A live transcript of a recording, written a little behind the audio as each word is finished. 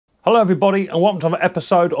Hello everybody and welcome to another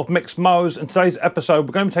episode of Micks Mowers. In today's episode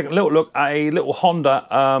we're going to be taking a little look at a little Honda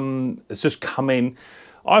that's just come in.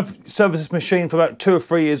 I've serviced this machine for about 2 or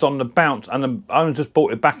 3 years on the bounce, and I only just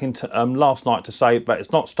brought it back into last night to say that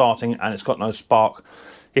it's not starting and it's got no spark.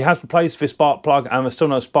 He has replaced the spark plug and there's still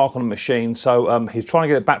no spark on the machine, so he's trying to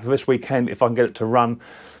get it back for this weekend if I can get it to run.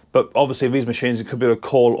 But obviously these machines, it could be a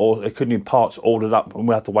call or it could need parts ordered up and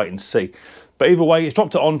we'll have to wait and see. But either way, he's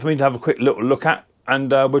dropped it on for me to have a quick little look at.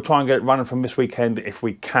 And we'll try and get it running from this weekend if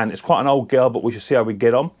we can. It's quite an old girl, but we should see how we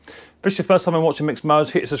get on. If this is your first time watching Micks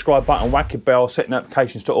Mowers, hit the subscribe button, whack your bell, set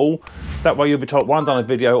notifications to all. That way you'll be told when I've done a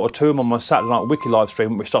video or two on my Saturday night wiki live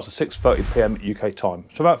stream, which starts at 6:30 PM UK time.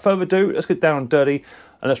 So without further ado, let's get down and dirty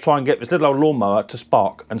and let's try and get this little old lawnmower to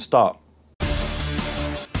spark and start.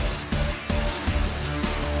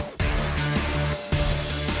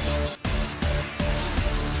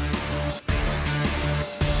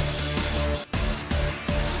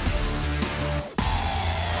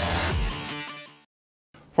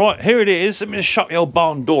 Right, here it is. Let me just shut the old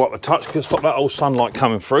barn door up a touch because it's got that old sunlight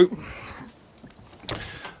coming through.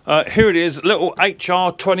 Here it is, little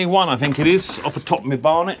Hr21, I think it is, off the top of my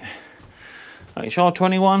barnet.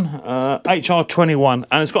 Hr21, Hr21,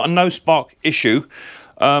 and it's got a no spark issue.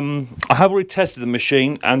 I have already tested the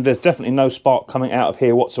machine and there's definitely no spark coming out of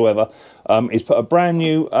here whatsoever. He's put a brand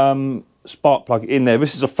new spark plug in there.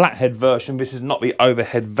 This is a flathead version, this is not the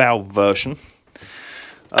overhead valve version.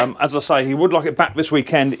 As I say, he would like it back this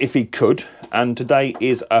weekend if he could, and today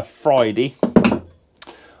is a Friday,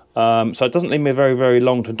 so it doesn't leave me very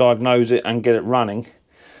long to diagnose it and get it running.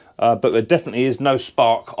 But there definitely is no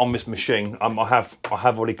spark on this machine. I have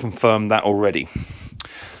already confirmed that already.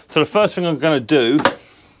 So the first thing I'm going to do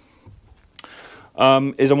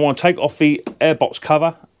is I want to take off the airbox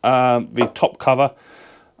cover, the top cover,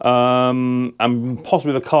 and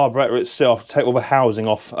possibly the carburetor itself. Take all the housing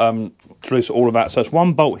off to release all of that. So it's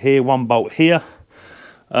one bolt here, one bolt here.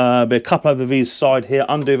 Be a couple over these side here,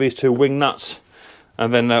 undo these two wing nuts,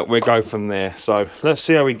 and then we'll go from there. So let's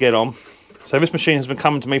see how we get on. So this machine has been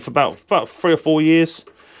coming to me for about 3 or 4 years,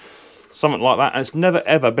 something like that, and it's never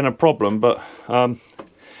ever been a problem. But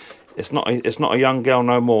it's not a young girl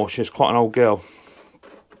no more. She's quite an old girl.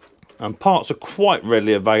 And parts are quite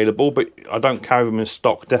readily available, but I don't carry them in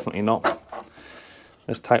stock, definitely not.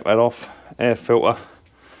 Let's take that off, air filter,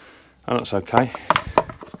 and that's okay.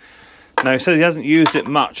 Now he says he hasn't used it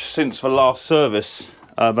much since the last service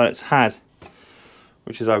that it's had,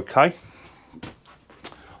 which is okay.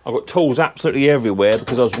 I've got tools absolutely everywhere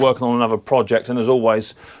because I was working on another project, and as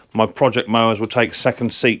always, my project mowers will take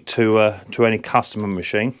second seat to any customer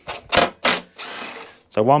machine.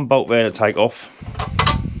 So one bolt there to take off.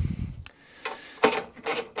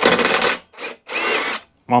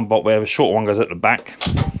 One bolt there, the short one goes at the back.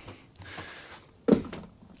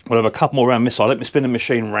 We'll have a couple more around this side. Let me spin the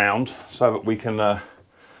machine round so that we can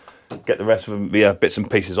get the rest of the bits and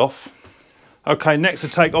pieces off. Okay, next to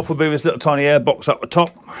take off will be this little tiny air box up the top.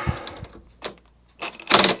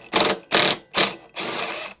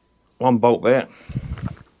 One bolt there.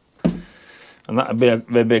 And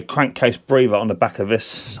there'll be a crankcase breather on the back of this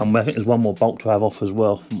somewhere. I think there's one more bolt to have off as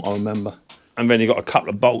well, from what I remember. And then you've got a couple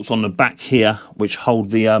of bolts on the back here which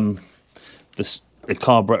hold the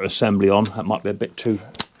carburetor assembly on. That might be a bit too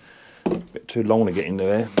long to get into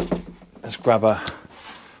there. Let's grab a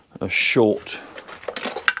short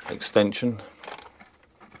extension.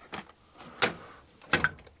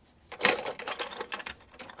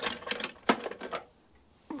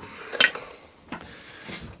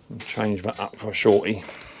 And change that up for a shorty.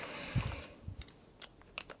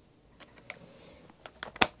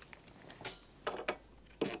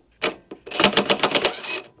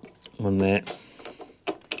 One there,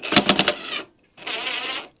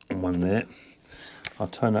 and one there. I'll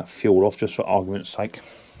turn that fuel off just for argument's sake.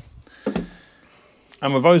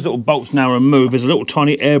 And with those little bolts now removed, there's a little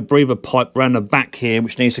tiny air breather pipe around the back here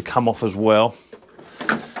which needs to come off as well,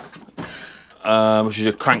 which is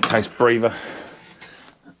a crankcase breather,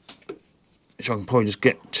 which I can probably just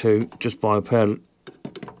get to just by a pair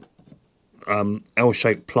of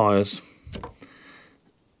L-shaped pliers,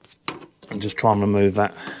 and just try and remove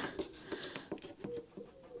that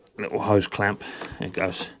little hose clamp. There it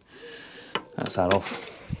goes. That's that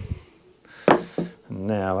off. And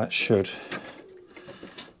now that should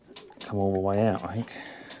come all the way out, I think.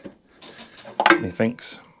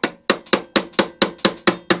 Methinks.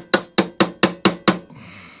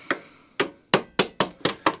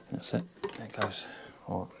 That's it. There it goes.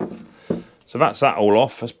 All right. So that's that all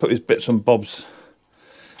off. Let's put these bits and bobs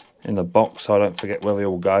in the box so I don't forget where they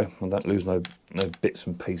all go and don't lose no bits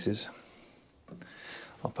and pieces.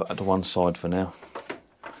 I'll put that to one side for now.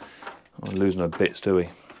 Not losing no bits, do we?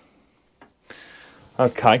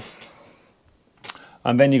 Okay.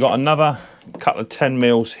 And then you've got another couple of 10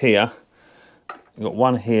 mils here. You've got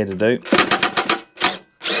one here to do.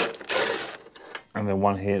 And then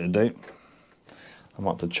one here to do. I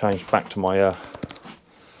might have to change back to my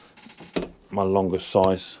my longer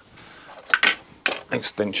size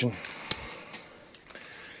extension,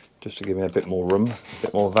 just to give me a bit more room, a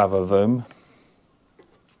bit more vava-voom.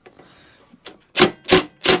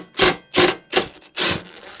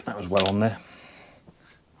 That was well on there.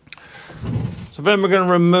 So then we're going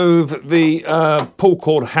to remove the pull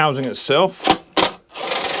cord housing itself,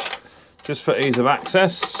 just for ease of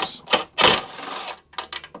access.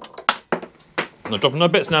 I'm not dropping no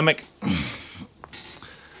bits now, Mick.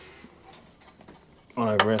 One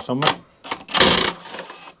over here somewhere.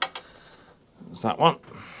 There's that one.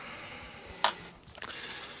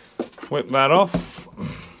 Whip that off.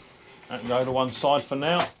 That can go to one side for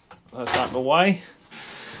now. That's out of the way.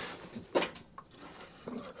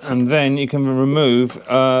 And then you can remove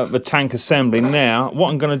the tank assembly. Now, what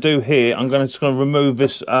I'm going to do here, I'm just going to remove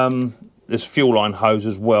this this fuel line hose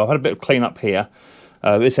as well. I've had a bit of clean up here.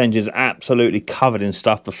 This engine's absolutely covered in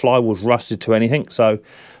stuff. The flywheel's rusted to anything. So,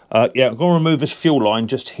 yeah, I'm going to remove this fuel line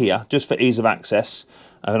just here, just for ease of access.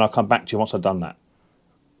 And then I'll come back to you once I've done that.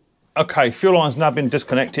 Okay, fuel line's now been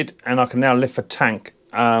disconnected, and I can now lift the tank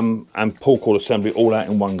and pull cord assembly all out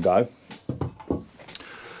in one go.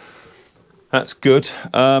 That's good.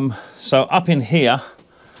 So up in here,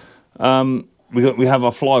 we have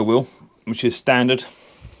our flywheel, which is standard.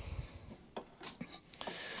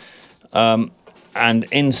 And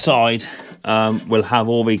inside we'll have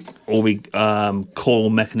all the coil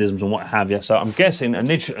mechanisms and what have you. So I'm guessing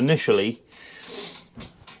initially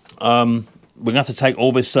we're going to have to take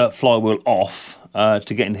all this flywheel off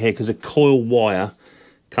to get in here, because the coil wire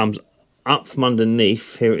comes up from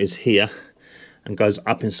underneath. Here it is here, and goes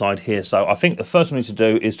up inside here. So I think the first thing we need to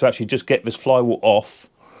do is to actually just get this flywheel off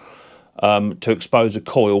to expose the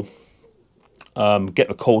coil, get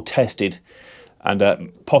the coil tested.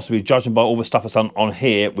 And possibly, judging by all the stuff that's on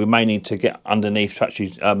here, we may need to get underneath to actually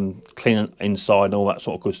clean inside and all that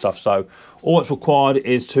sort of good stuff. So all that's required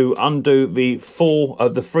is to undo the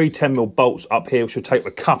three 10mm bolts up here, which will take the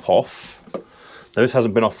cup off. Now, this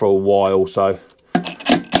hasn't been off for a while, so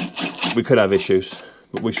we could have issues,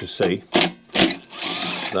 but we shall see.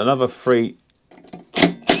 So another 3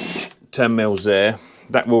 10mm there.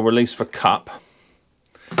 That will release the cup.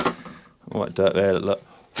 All that dirt there, look.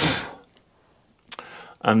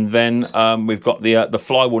 And then we've got the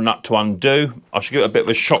flywheel nut to undo. I should give it a bit of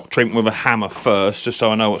a shock treatment with a hammer first, just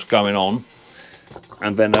so I know what's going on.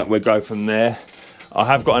 And then we'll go from there. I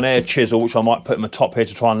have got an air chisel, which I might put in the top here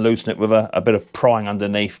to try and loosen it with a bit of prying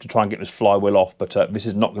underneath to try and get this flywheel off. But this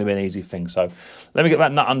is not going to be an easy thing. So let me get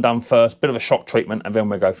that nut undone first, bit of a shock treatment, and then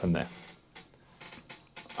we'll go from there.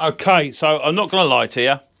 Okay, so I'm not going to lie to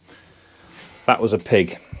you. That was a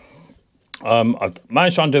pig. I've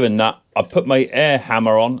managed to undo the nut. I put my air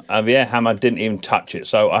hammer on, and the air hammer didn't even touch it.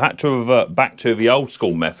 So I had to revert back to the old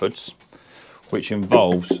school methods, which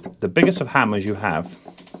involves the biggest of hammers you have,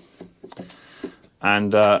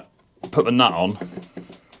 and put the nut on,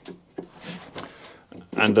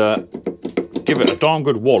 and give it a darn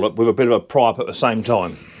good wallop with a bit of a pry up at the same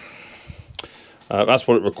time. That's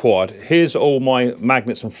what it required. Here's all my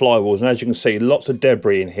magnets and flywheels, and as you can see, lots of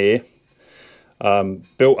debris in here.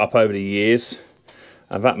 Built up over the years,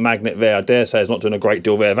 and that magnet there, I dare say, is not doing a great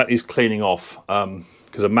deal there. That is cleaning off, because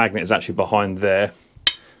the magnet is actually behind there.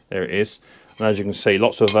 There it is, and as you can see,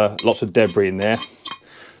 lots of debris in there.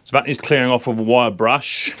 So that is clearing off with a wire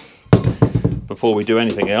brush before we do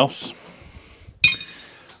anything else.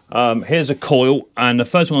 Here's a coil, and the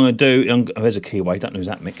first thing I'm going to do, there's a keyway, don't lose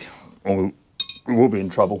that, Mick, or we will be in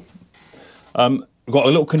trouble. We've got a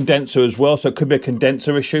little condenser as well, so it could be a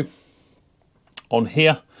condenser issue. On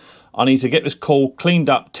here, I need to get this coil cleaned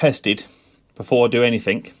up, tested before I do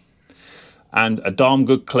anything, and a darn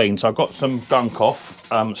good clean. So I've got some gunk off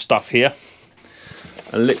stuff here,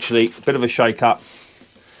 and literally a bit of a shake up,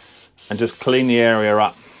 and just clean the area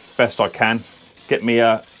up best I can. Get me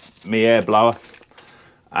me air blower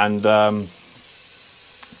and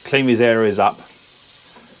clean these areas up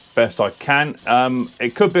best I can.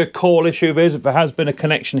 It could be a coil issue. If there has been a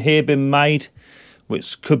connection here been made,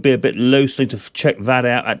 which could be a bit loose, need to check that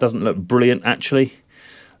out. That doesn't look brilliant, actually.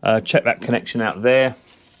 Check that connection out there.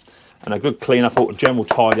 And a good clean up, a general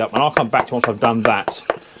tidy up. And I'll come back to once I've done that,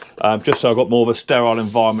 just so I've got more of a sterile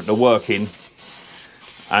environment to work in.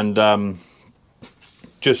 And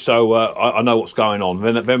just so I know what's going on.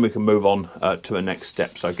 Then we can move on to the next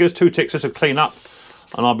step. So give us 2 ticks just to clean up,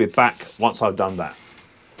 and I'll be back once I've done that.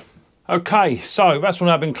 Okay, so that's all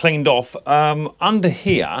now been cleaned off. Under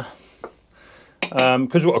here,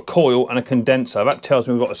 because we've got a coil and a condenser, that tells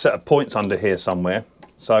me we've got a set of points under here somewhere.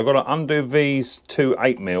 So I've got to undo these two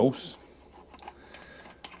 8mm,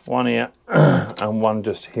 one here and one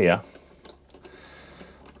just here.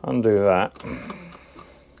 Undo that.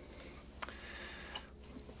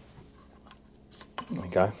 There we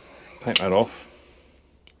go. Take that off.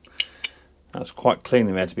 That's quite clean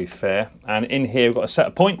in there, to be fair. And in here we've got a set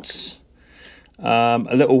of points.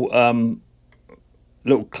 A little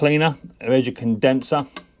cleaner. There's your condenser.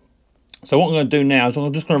 So what I'm going to do now is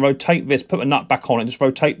I'm just going to rotate this, put the nut back on it, just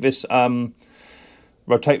rotate this crankshaft,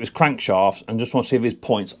 and just want to see if these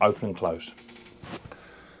points open and close.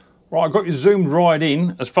 Right, I've got you zoomed right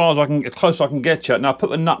in as far as I can, as close as I can get you. Now put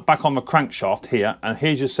the nut back on the crankshaft here, and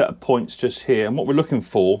here's your set of points just here. And what we're looking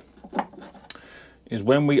for is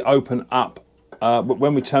when we open up,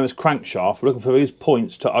 when we turn this crankshaft, we're looking for these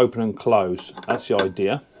points to open and close. That's the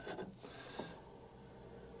idea.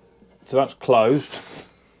 So that's closed,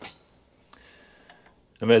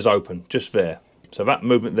 and there's open, just there. So that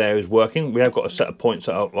movement there is working. We have got a set of points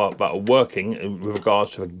that are working with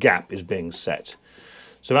regards to the gap is being set.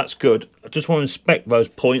 So that's good. I just want to inspect those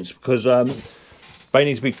points because they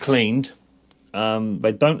need to be cleaned.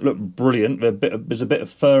 They don't look brilliant. There's a bit of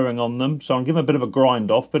furring on them, so I'll give them a bit of a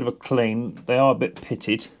grind off, a bit of a clean. They are a bit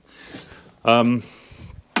pitted. So I'm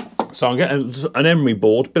getting an emery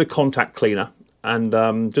board, bit of contact cleaner,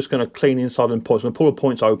 and just going to clean inside them points. I'm going to pull the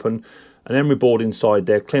points open, an emery board inside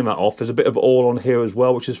there, clean that off. There's a bit of oil on here as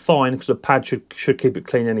well, which is fine because the pad should keep it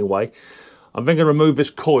clean anyway. I'm then going to remove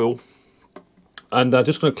this coil, and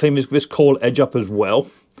just going to clean this coil edge up as well.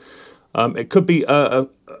 It could be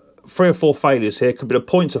 3 or 4 failures here. It could be the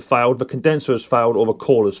points have failed, the condenser has failed, or the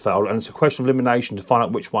coil has failed, and it's a question of elimination to find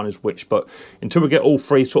out which one is which. But until we get all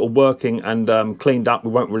 3 sort of working and cleaned up,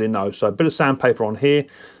 we won't really know. So a bit of sandpaper on here,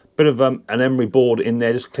 bit of an emery board in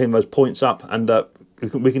there, just to clean those points up, and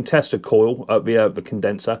we can test the coil, the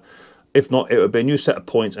condenser. If not, it would be a new set of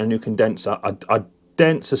points and a new condenser. I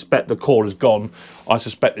don't suspect the coil is gone. I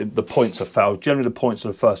suspect the points have failed. Generally, the points are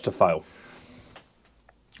the first to fail.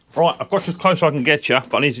 Right, I've got you as close as I can get you,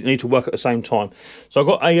 but I need to work at the same time. So I've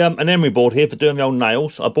got an emery board here for doing the old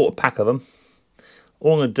nails. I bought a pack of them.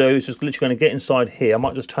 All I'm going to do is just literally going to get inside here. I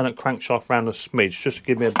might just turn that crankshaft around a smidge just to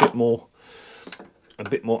give me a bit more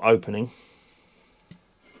opening.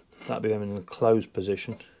 That'll be them in the closed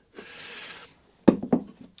position.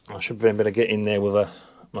 I should be able to get in there with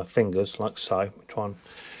my fingers like so. Try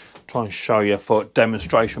and show you for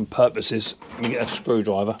demonstration purposes. Let me get a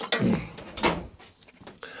screwdriver.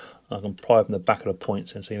 I can pry open the back of the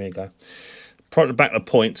points and see, there you go. Pry the back of the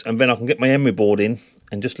points, and then I can get my emery board in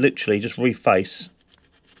and just literally just reface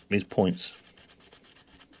these points.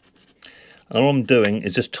 And all I'm doing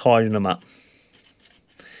is just tidying them up.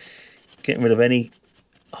 Getting rid of any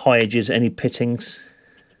high edges, any pittings.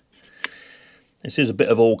 This is a bit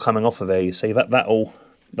of oil coming off of there, you see. That all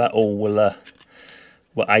will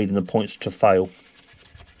aid in the points to fail.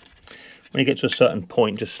 When you get to a certain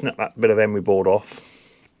point, just snap that bit of emery board off.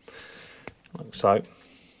 Like so,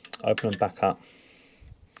 open them back up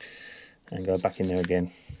and go back in there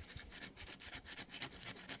again.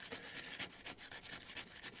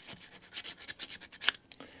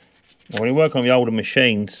 Now when you work on the older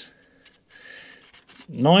machines,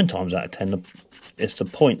 9 times out of 10 it's the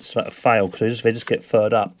points that fail because they just get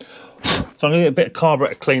furred up. So I'm going to get a bit of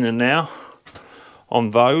carburetor cleaner now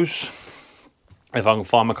on those, if I can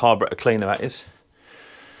find my carburetor cleaner, that is.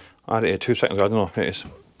 I had it here 2 seconds ago, I don't know if it is.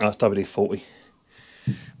 That's WD-40.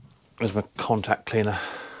 There's my contact cleaner.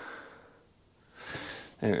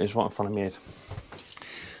 There it is, right in front of my head.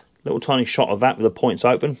 Little tiny shot of that with the points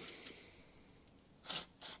open.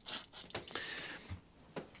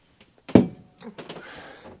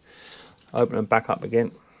 Open them back up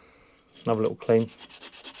again. Another little clean.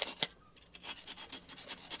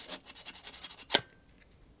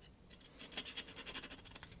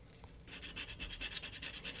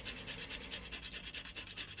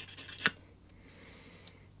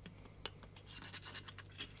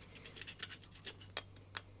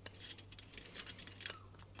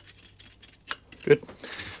 Good.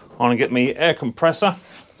 I'm going to get my air compressor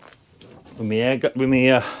with my air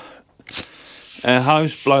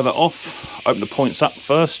hose, blow that off, open the points up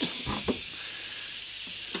first.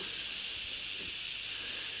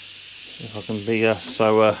 If I can be that's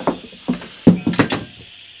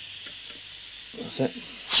it.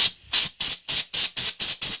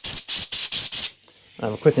 I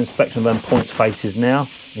have a quick inspection of them points faces now.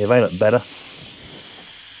 Yeah, they look better.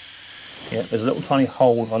 Yeah, there's a little tiny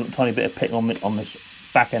hole, a little tiny bit of pitting on this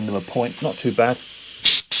back end of a point, not too bad.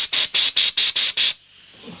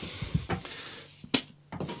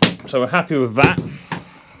 So we're happy with that.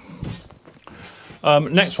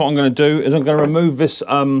 Next, what I'm going to do is I'm going to remove this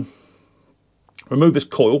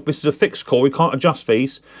coil. This is a fixed coil. We can't adjust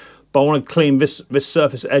these, but I want to clean this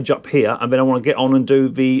surface edge up here, and then I want to get on and do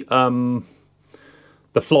the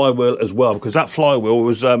flywheel as well, because that flywheel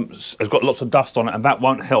has got lots of dust on it, and that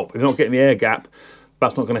won't help. If you're not getting the air gap,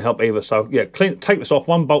 that's not going to help either. So yeah, take this off.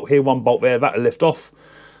 One bolt here, one bolt there. That'll lift off.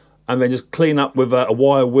 And then just clean up with a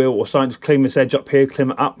wire wheel or something. Just clean this edge up here,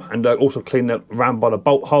 clean it up, and also clean it around by the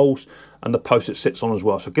bolt holes and the post it sits on as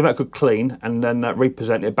well. So give that a good clean, and then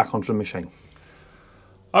represent it back onto the machine.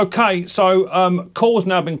 Okay, so coil's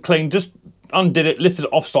now been cleaned. Just undid it, lifted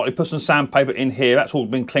it off slightly, put some sandpaper in here. That's all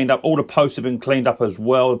been cleaned up. All the posts have been cleaned up as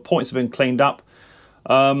well. The points have been cleaned up.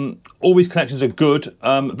 All these connections are good.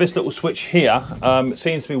 This little switch here, it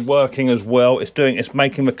seems to be working as well. It's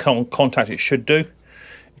making the contact it should do.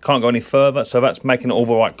 Can't go any further, so that's making it all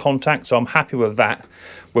the right contact. So I'm happy with that,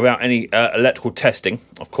 without any electrical testing,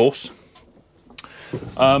 of course. So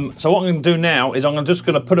what I'm going to do now is I'm just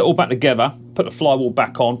going to put it all back together, put the flywheel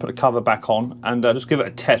back on, put the cover back on, and just give it a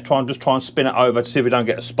test. Try and spin it over to see if we don't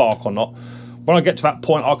get a spark or not. When I get to that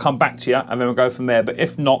point, I'll come back to you, and then we'll go from there. But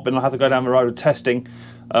if not, then I'll have to go down the road of testing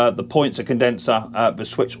the points, the condenser, the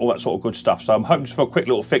switch, all that sort of good stuff. So I'm hoping just for a quick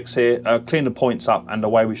little fix here, clean the points up, and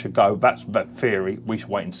away we should go. That's that theory. We should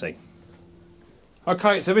wait and see.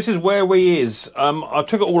 Okay, so this is where we is. I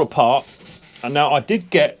took it all apart, and now I did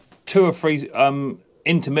get 2 or 3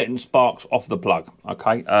 intermittent sparks off the plug.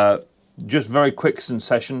 Okay, just very quick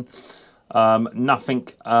succession, nothing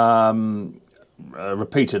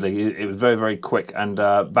repeatedly. It was very, very quick, and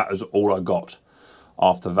that was all I got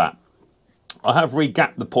after that. I have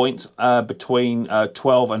re-gapped the points between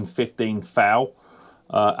 12 and 15 thou,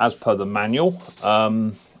 as per the manual.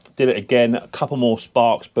 Did it again, a couple more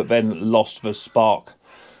sparks, but then lost the spark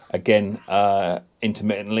again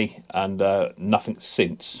intermittently, and nothing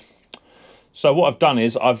since. So what I've done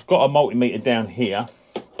is I've got a multimeter down here.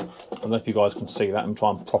 I don't know if you guys can see that. I'm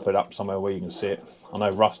trying to prop it up somewhere where you can see it. I know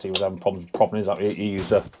Rusty was having problems propping his up. He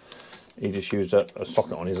just used a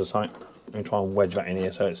socket on his or something. Let me try and wedge that in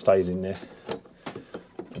here so it stays in there.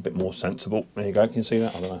 A bit more sensible. There you go. Can you see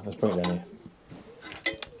that? I don't know. Let's put it down here.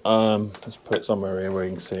 Let's put it somewhere here where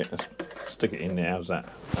you can see it. Let's stick it in there. How's that?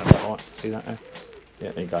 That's all right. See that there?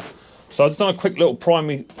 Yeah, there you go. So I've just done a quick little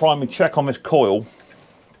primary check on this coil.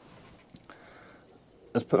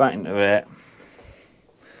 Let's put that into there.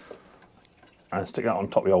 And stick that on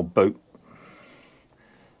top of the old boot.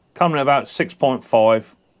 Coming at about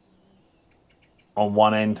 6.5 on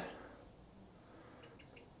one end.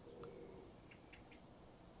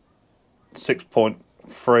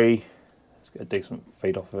 6.3, let's get a decent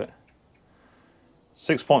feed off of it.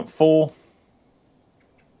 6.4,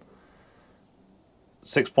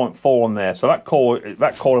 6.4 on there. So that coil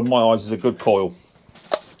in my eyes is a good coil.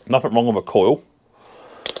 Nothing wrong with a coil.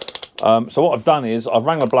 So what I've done is I've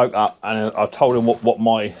rang the bloke up and I told him what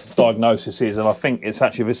my diagnosis is, and I think it's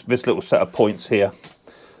actually this little set of points here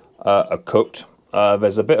are cooked.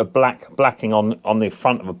 There's a bit of blacking on the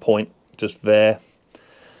front of a point just there.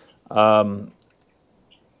 So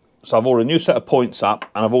I've ordered a new set of points up,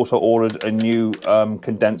 and I've also ordered a new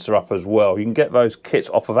condenser up as well. You can get those kits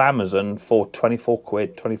off of Amazon for 24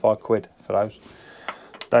 quid, 25 quid for those.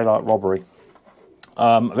 Daylight robbery.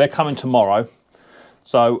 They're coming tomorrow.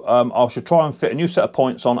 So I should try and fit a new set of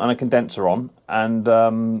points on and a condenser on, and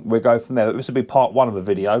we'll go from there. This will be part 1 of the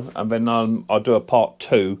video, and then I'll do a part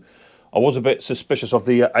 2. I was a bit suspicious of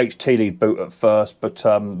the HT lead boot at first, but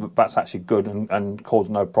that's actually good and caused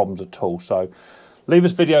no problems at all. So leave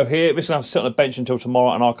this video here. This will have to sit on the bench until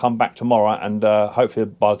tomorrow, and I'll come back tomorrow, and hopefully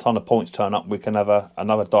by the time the points turn up, we can have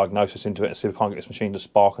another diagnosis into it and see if we can't get this machine to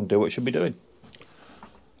spark and do what it should be doing.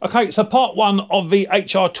 Okay, so part 1 of the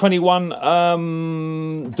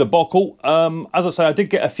Hr21 debacle. As I say, I did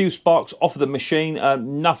get a few sparks off of the machine.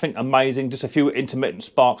 Nothing amazing, just a few intermittent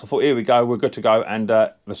sparks. I thought, here we go, we're good to go, and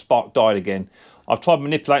the spark died again. I've tried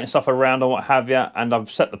manipulating stuff around and what have you, and I've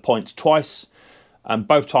set the points twice, and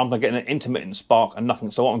both times I'm getting an intermittent spark and nothing.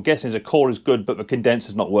 So what I'm guessing is the core is good, but the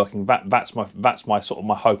condenser's not working. That's my sort of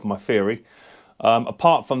my hope and my theory.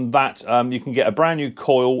 Apart from that, you can get a brand new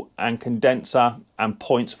coil and condenser and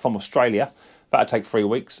points from Australia. That'll take 3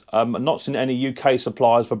 weeks. I've not seen any UK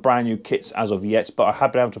suppliers for brand new kits as of yet, but I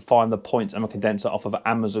have been able to find the points and the condenser off of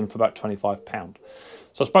Amazon for about £25.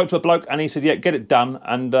 So I spoke to a bloke and he said, yeah, get it done,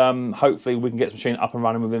 and hopefully we can get the machine up and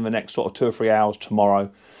running within the next sort of 2 or 3 hours tomorrow,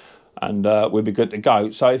 and we'll be good to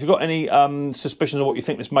go. So if you've got any suspicions of what you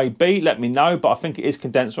think this may be, let me know, but I think it is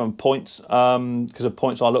condenser and points, because the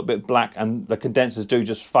points are a little bit black and the condensers do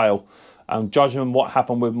just fail Judging what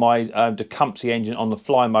happened with my Tecumseh engine on the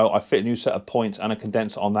Flymo, I fit a new set of points and a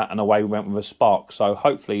condenser on that, and away we went with a spark. So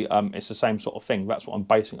hopefully it's the same sort of thing. That's what I'm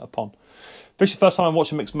basing it upon. If this is your first time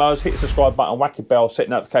watching Micks Mowers, hit the subscribe button, whack your bell, set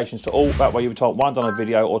notifications to all. That way you'll be told, one, done a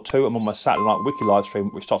video, or two, I'm on my Saturday night wiki live stream,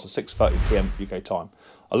 which starts at 6:30 PM UK time.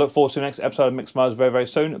 I look forward to the next episode of Micks Mowers very, very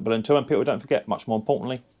soon. But until then, people, don't forget, much more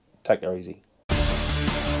importantly, take it easy.